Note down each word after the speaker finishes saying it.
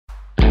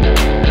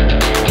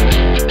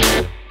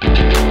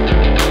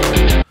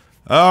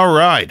All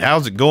right,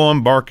 how's it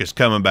going? Barkus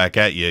coming back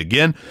at you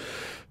again.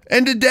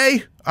 And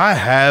today I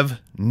have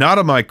not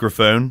a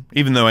microphone,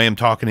 even though I am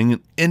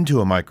talking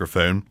into a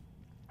microphone,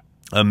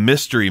 a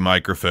mystery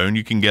microphone.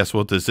 You can guess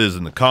what this is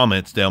in the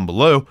comments down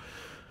below.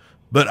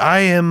 But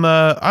I'm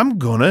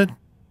gonna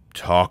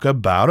talk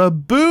about a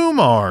boom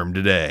arm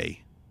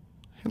today.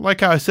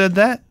 Like how I said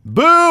that?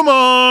 Boom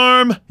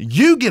arm!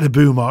 You get a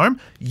boom arm.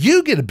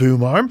 You get a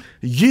boom arm.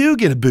 You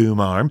get a boom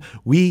arm.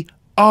 We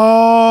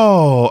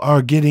all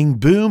are getting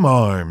boom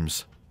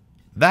arms.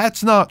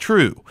 That's not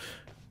true.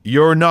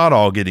 You're not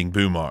all getting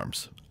boom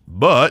arms.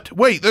 But,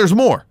 wait, there's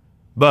more.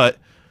 But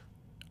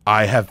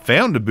I have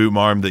found a boom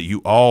arm that you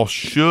all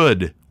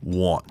should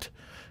want.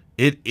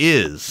 It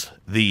is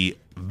the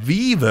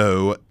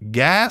VIVO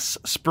gas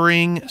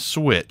spring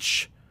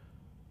switch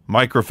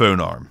microphone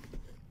arm.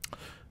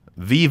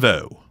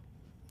 VIVO.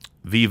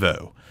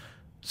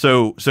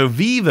 So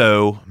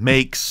VIVO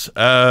makes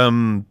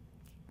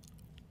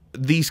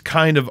these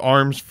kind of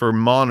arms for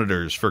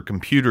monitors, for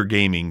computer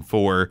gaming,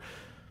 for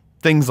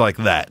things like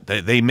that.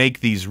 They make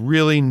these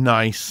really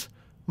nice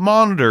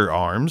monitor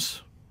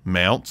arms,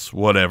 mounts,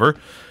 whatever.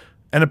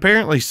 And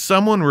apparently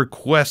someone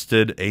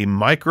requested a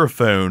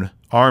microphone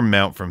arm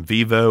mount from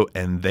VIVO,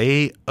 and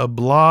they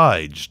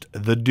obliged.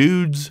 The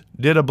dudes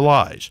did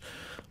oblige.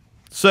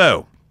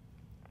 So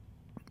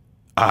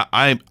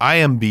I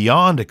am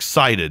beyond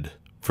excited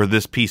for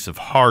this piece of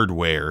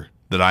hardware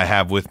that I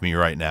have with me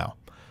right now.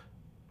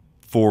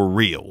 For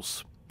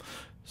reals.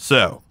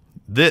 So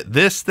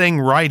this thing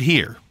right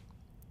here,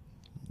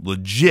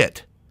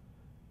 legit,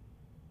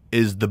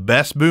 is the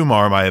best boom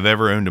arm I have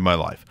ever owned in my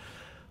life.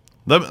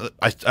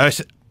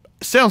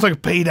 Sounds like a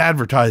paid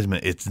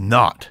advertisement. It's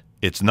not.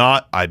 It's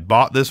not. I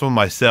bought this one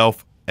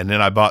myself, and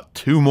then I bought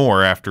two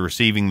more after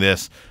receiving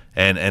this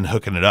and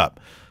hooking it up.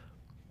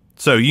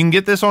 So you can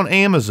get this on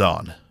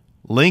Amazon.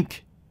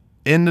 Link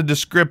in the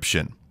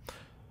description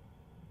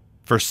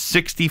for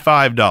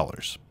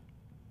 $65.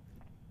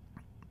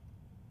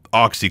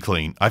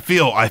 OxyClean. I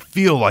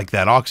feel like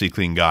that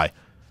OxyClean guy.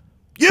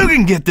 You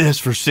can get this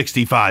for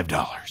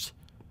 $65.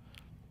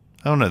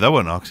 I don't know, that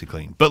wasn't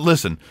OxyClean. But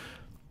listen,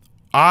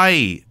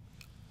 I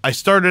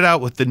started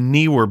out with the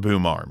newer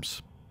boom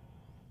arms.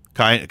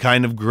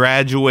 Kind of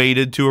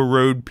graduated to a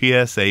Rode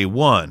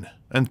PSA1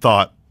 and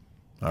thought,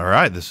 all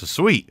right, this is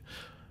sweet.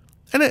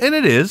 And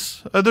it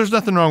is. There's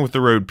nothing wrong with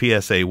the Rode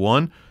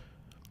PSA1.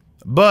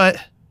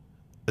 But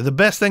the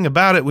best thing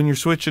about it when you're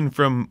switching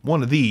from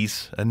one of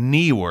these, a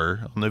newer,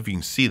 I don't know if you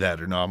can see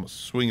that or not, I'm going to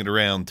swing it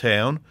around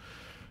town.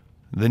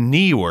 The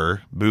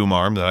newer boom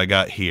arm that I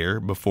got here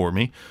before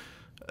me,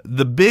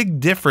 the big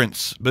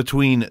difference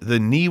between the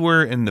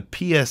newer and the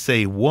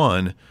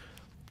PSA1,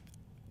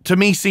 to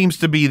me, seems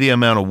to be the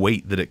amount of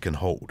weight that it can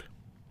hold.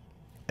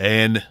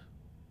 And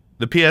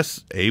the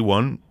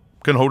PSA1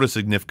 can hold a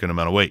significant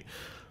amount of weight.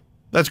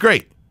 That's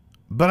great.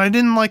 But I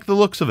didn't like the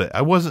looks of it.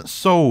 I wasn't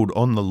sold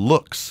on the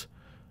looks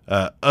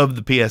of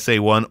the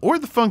PSA1 or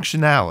the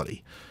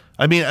functionality.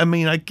 I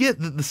mean, I get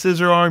that the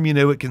scissor arm, you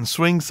know, it can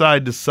swing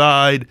side to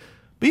side,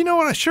 but you know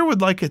what? I sure would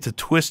like it to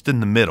twist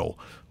in the middle,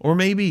 or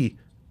maybe,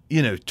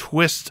 you know,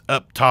 twist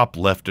up top,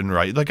 left and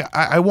right. Like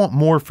I want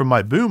more from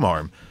my boom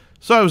arm.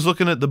 So I was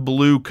looking at the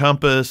blue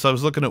compass. I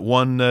was looking at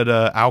one that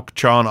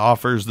Alcatron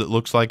offers that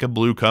looks like a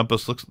blue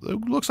compass.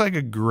 Looks like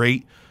a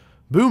great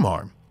boom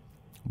arm,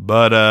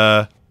 but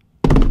I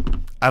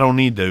don't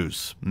need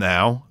those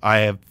now. I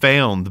have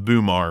found the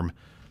boom arm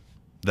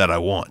that I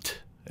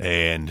want,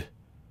 and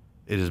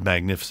it is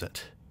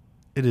magnificent.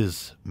 It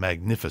is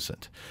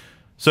magnificent.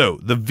 So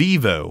the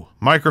VIVO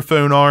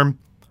microphone arm,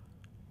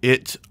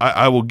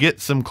 I will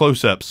get some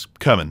close-ups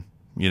coming.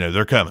 You know,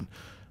 they're coming.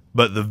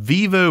 But the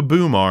VIVO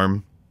boom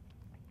arm,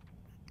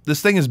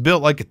 this thing is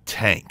built like a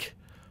tank.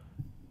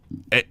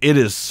 It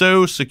is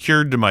so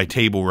secured to my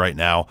table right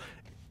now.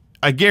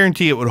 I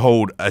guarantee it would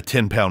hold a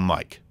 10-pound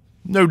mic.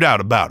 No doubt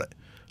about it.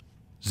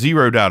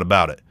 Zero doubt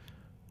about it.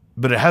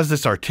 But it has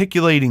this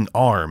articulating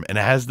arm, and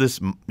it has this,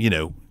 you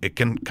know, it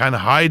can kind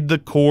of hide the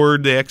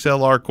cord, the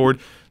XLR cord.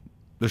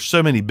 There's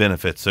so many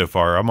benefits so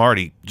far. I'm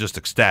already just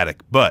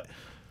ecstatic. But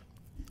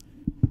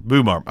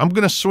boom arm. I'm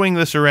going to swing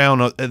this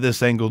around at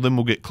this angle, then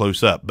we'll get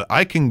close up. But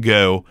I can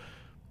go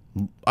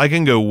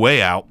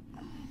way out.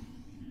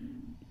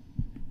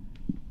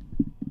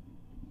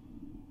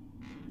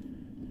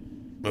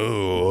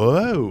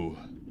 Oh.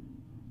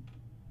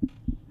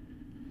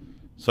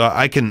 So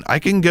I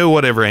can go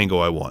whatever angle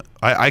I want.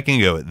 I can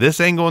go at this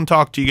angle and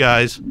talk to you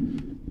guys.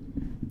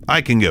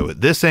 I can go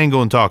at this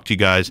angle and talk to you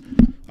guys.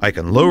 I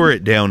can lower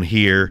it down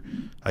here.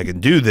 I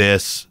can do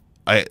this.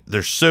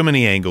 There's so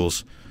many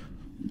angles.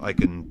 I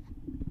can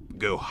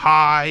go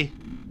high.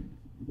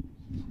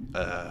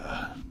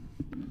 I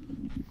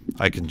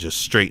can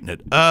just straighten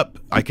it up.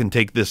 I can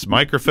take this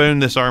microphone,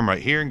 this arm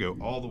right here, and go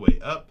all the way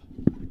up.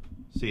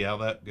 See how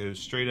that goes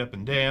straight up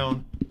and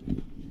down.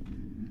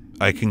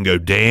 I can go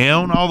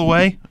down all the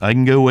way. I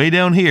can go way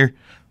down here.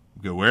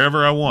 Go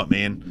wherever I want,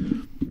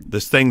 man.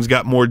 This thing's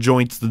got more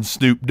joints than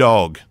Snoop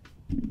Dogg.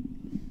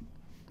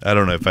 I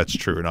don't know if that's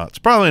true or not. It's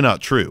probably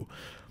not true.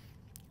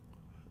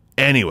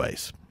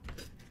 Anyways,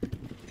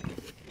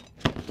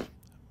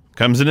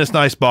 comes in this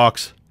nice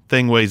box.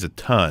 Thing weighs a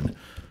ton.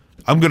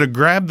 I'm going to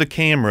grab the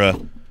camera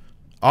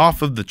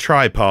off of the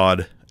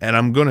tripod and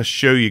I'm going to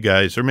show you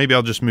guys, or maybe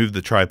I'll just move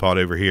the tripod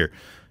over here.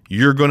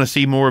 You're going to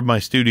see more of my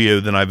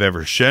studio than I've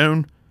ever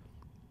shown.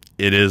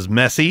 It is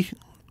messy.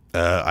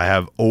 I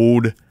have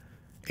old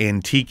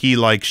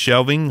antique-like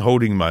shelving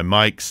holding my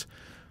mics.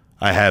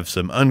 I have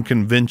some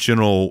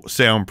unconventional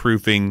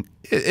soundproofing.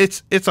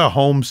 It's a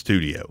home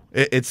studio.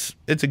 It's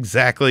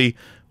exactly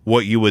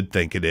what you would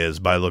think it is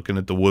by looking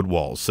at the wood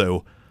walls.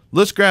 So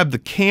let's grab the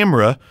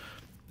camera,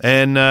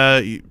 and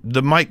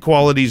the mic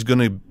quality is going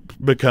to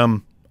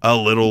become a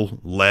little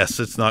less.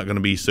 It's not going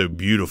to be so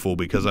beautiful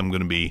because I'm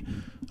going to be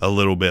a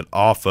little bit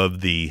off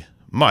of the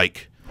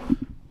mic.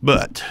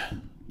 But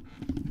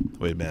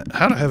wait a minute,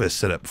 how do I have it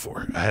set up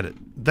before? I had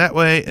it that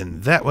way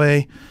and that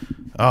way.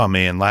 Oh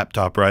man,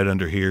 laptop right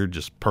under here,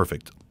 just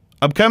perfect.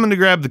 I'm coming to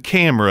grab the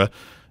camera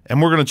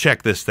and we're going to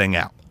check this thing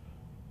out.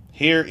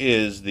 Here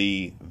is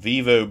the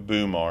VIVO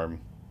boom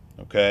arm,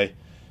 okay?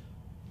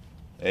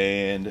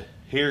 And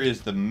here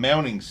is the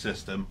mounting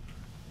system.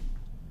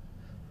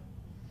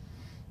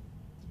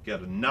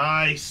 Got a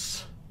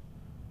nice,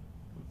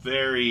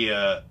 very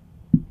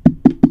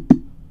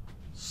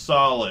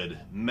solid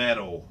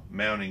metal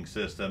mounting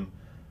system.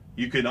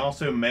 You can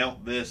also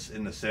mount this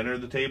in the center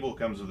of the table. It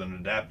comes with an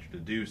adapter to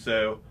do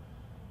so.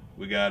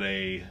 We got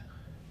a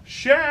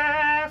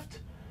shaft.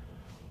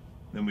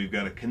 Then we've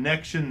got a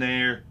connection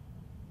there.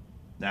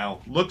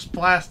 Now, looks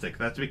plastic.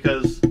 That's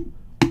because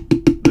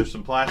there's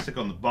some plastic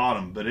on the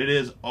bottom, but it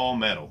is all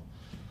metal.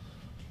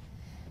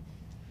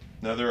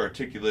 Another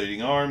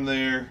articulating arm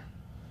there.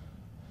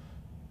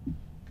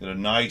 Got a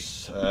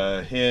nice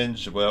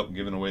hinge. Well,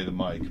 giving away the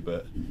mic,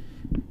 but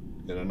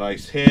got a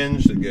nice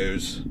hinge that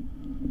goes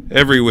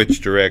every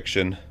which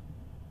direction.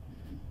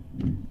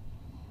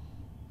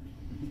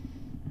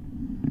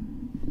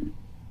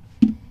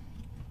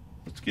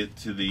 Let's get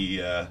to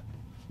the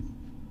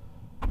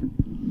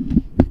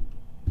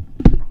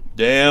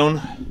down,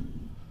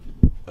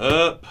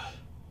 up. I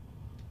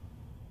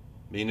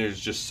mean, there's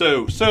just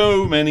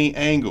so many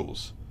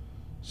angles.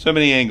 So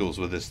many angles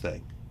with this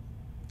thing.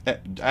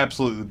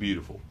 Absolutely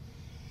beautiful.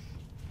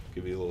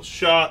 Give you a little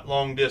shot,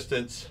 long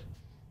distance.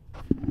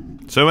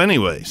 So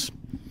anyways,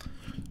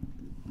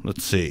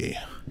 let's see.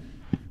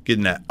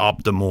 Getting that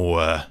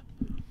optimal,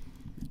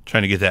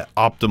 trying to get that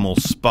optimal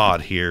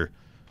spot here,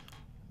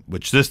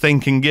 which this thing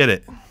can get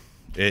it.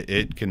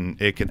 It can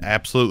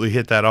absolutely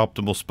hit that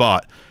optimal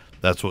spot.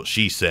 That's what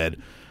she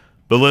said.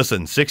 But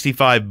listen,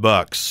 65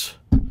 bucks.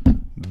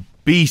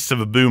 Beast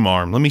of a boom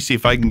arm. Let me see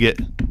if I can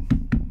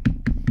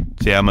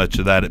see how much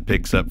of that it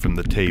picks up from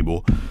the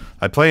table.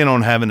 I plan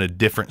on having a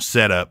different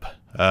setup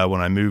when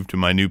I move to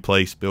my new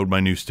place, build my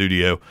new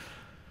studio.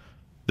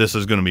 This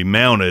is going to be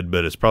mounted,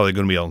 but it's probably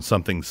going to be on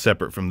something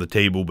separate from the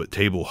table, but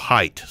table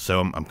height. So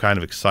I'm kind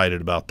of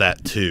excited about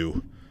that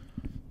too.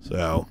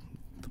 So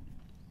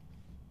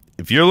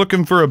if you're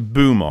looking for a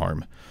boom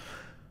arm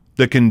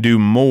that can do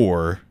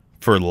more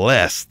for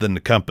less than the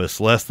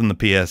Compass, less than the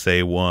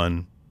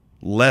PSA1,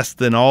 less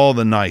than all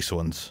the nice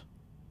ones,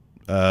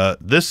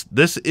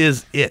 this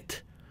is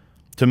it.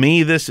 To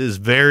me, this is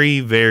very,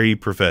 very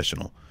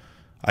professional.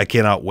 I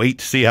cannot wait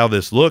to see how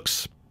this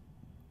looks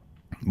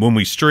when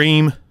we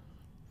stream.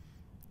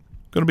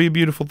 Going to be a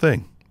beautiful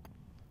thing.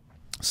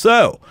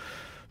 So,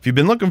 if you've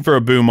been looking for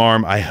a boom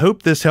arm, I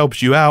hope this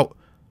helps you out.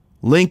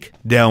 Link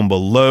down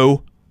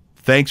below.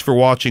 Thanks for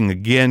watching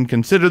again.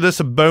 Consider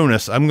this a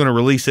bonus. I'm going to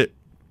release it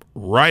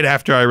right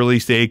after I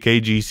release the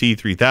AKG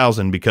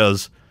C3000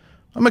 because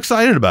I'm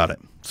excited about it.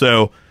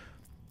 So,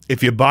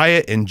 if you buy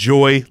it,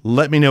 enjoy.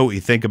 Let me know what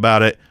you think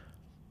about it.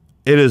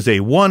 It is a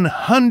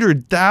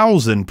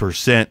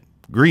 100,000%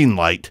 green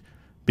light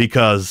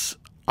because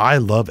I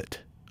love it.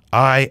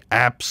 I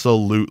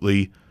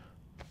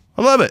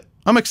love it.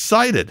 I'm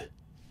excited.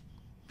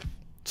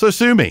 So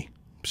sue me.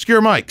 Obscure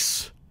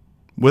mics.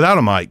 Without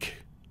a mic.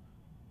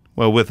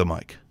 Well, with a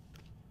mic.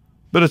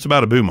 But it's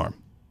about a boom arm.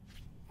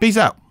 Peace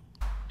out.